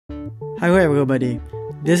Hello everybody,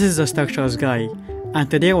 this is the Structures Guy,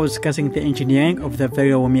 and today we're discussing the engineering of the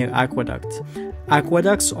Veluwemeer Aqueduct.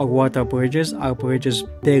 Aqueducts or water bridges are bridges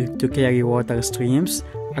built to carry water streams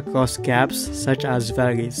across gaps such as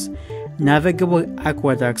valleys. Navigable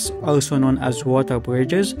aqueducts, also known as water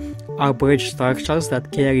bridges, are bridge structures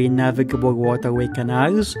that carry navigable waterway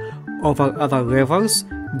canals over other rivers,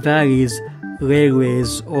 valleys,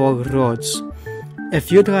 railways, or roads.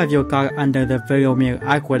 If you drive your car under the Veluwemeer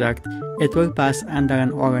Aqueduct, it will pass under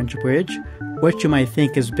an orange bridge, which you might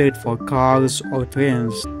think is built for cars or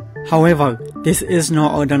trains. However, this is no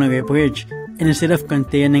ordinary bridge. Instead of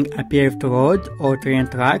containing a paved road or train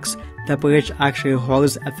tracks, the bridge actually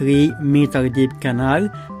holds a 3-meter deep canal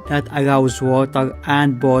that allows water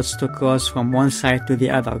and boats to cross from one side to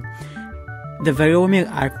the other. The Veluwemeer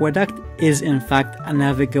Aqueduct is in fact a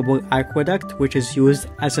navigable aqueduct which is used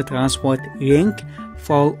as a transport link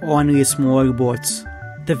for only small boats.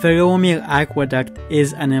 The Veluwemeer Aqueduct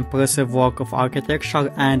is an impressive work of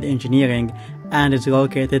architecture and engineering and is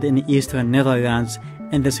located in eastern Netherlands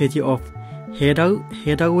in the city of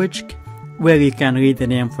Aqueduct, where you can read the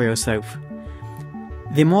name for yourself.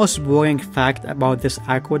 The most boring fact about this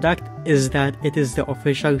aqueduct is that it is the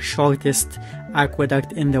official shortest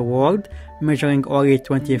aqueduct in the world, measuring only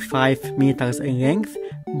 25 meters in length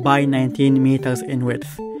by 19 meters in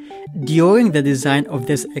width. During the design of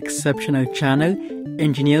this exceptional channel,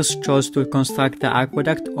 engineers chose to construct the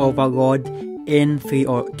aqueduct over road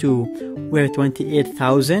N302, where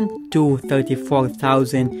 28,000 to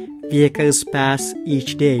 34,000 vehicles pass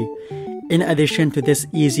each day. In addition to this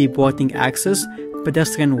easy boating access,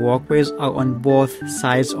 pedestrian walkways are on both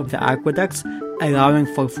sides of the aqueducts, allowing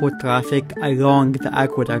for foot traffic along the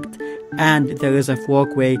aqueduct, and there is a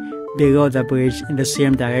walkway below the bridge in the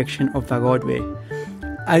same direction of the roadway.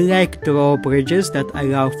 Unlike drawbridges that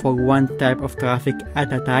allow for one type of traffic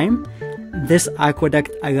at a time, this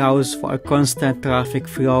aqueduct allows for a constant traffic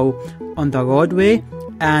flow on the roadway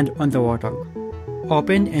and on the water.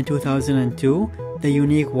 Opened in 2002, the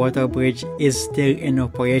unique water bridge is still in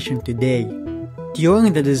operation today.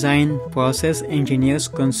 During the design process, engineers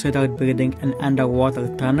considered building an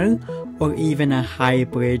underwater tunnel or even a high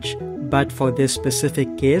bridge, but for this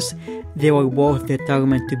specific case, they were both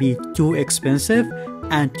determined to be too expensive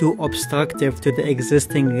and too obstructive to the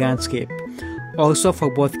existing landscape. Also,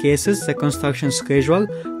 for both cases, the construction schedule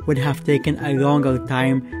would have taken a longer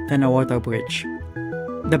time than a water bridge.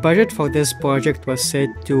 The budget for this project was set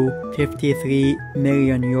to 53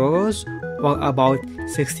 million euros or about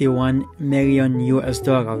 61 million US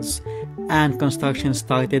dollars, and construction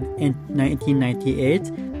started in 1998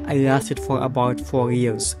 and lasted for about 4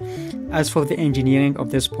 years. As for the engineering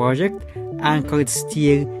of this project, anchored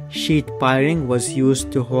steel sheet piling was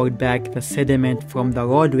used to hold back the sediment from the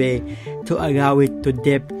roadway to allow it to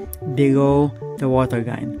dip below the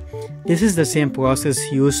waterline. This is the same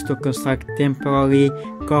process used to construct temporary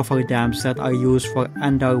cofferdams that are used for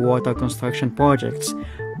underwater construction projects,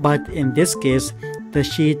 but in this case, the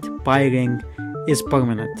sheet piling is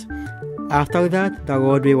permanent. After that, the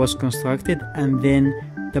roadway was constructed and then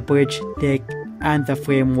the bridge deck and the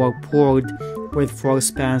framework poured with 4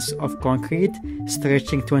 spans of concrete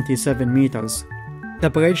stretching 27 meters. The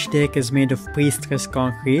bridge deck is made of pre-stressed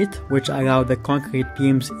concrete, which allow the concrete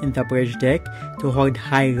beams in the bridge deck to hold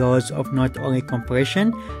high loads of not only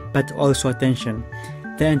compression but also tension.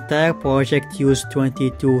 The entire project used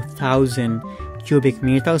 22,000 cubic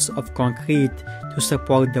meters of concrete to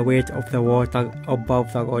support the weight of the water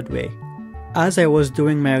above the roadway. As I was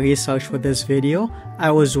doing my research for this video,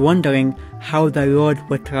 I was wondering how the load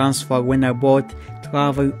would transfer when a boat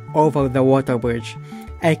traveled over the water bridge.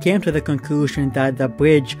 I came to the conclusion that the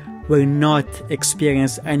bridge will not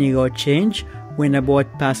experience any load change when a boat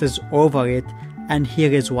passes over it, and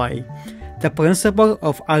here is why. The principle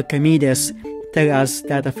of Archimedes tells us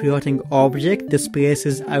that a floating object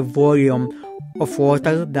displaces a volume of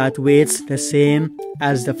water that weighs the same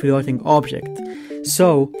as the floating object.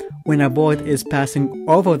 So, when a boat is passing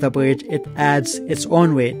over the bridge, it adds its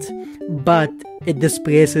own weight, but it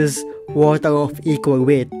displaces water of equal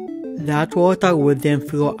weight. That water would then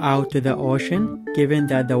flow out to the ocean, given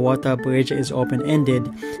that the water bridge is open-ended,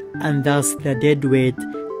 and thus the dead weight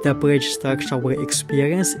the bridge structure will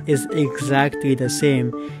experience is exactly the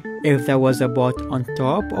same if there was a boat on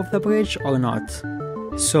top of the bridge or not.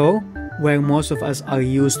 So, where most of us are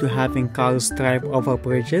used to having cars drive over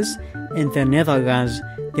bridges, in the Netherlands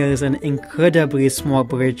there is an incredibly small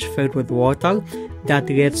bridge filled with water that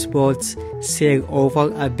lets boats sail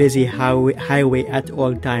over a busy highway at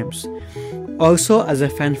all times. Also, as a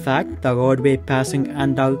fun fact, the roadway passing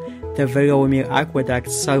under the Veluwemeer Aqueduct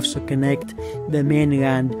serves to connect the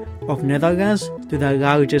mainland of Netherlands to the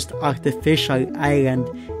largest artificial island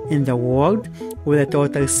in the world, with a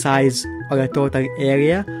total size or a total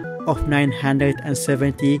area of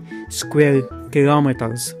 970 square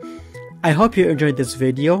kilometers. I hope you enjoyed this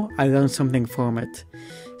video. I learned something from it.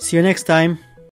 See you next time.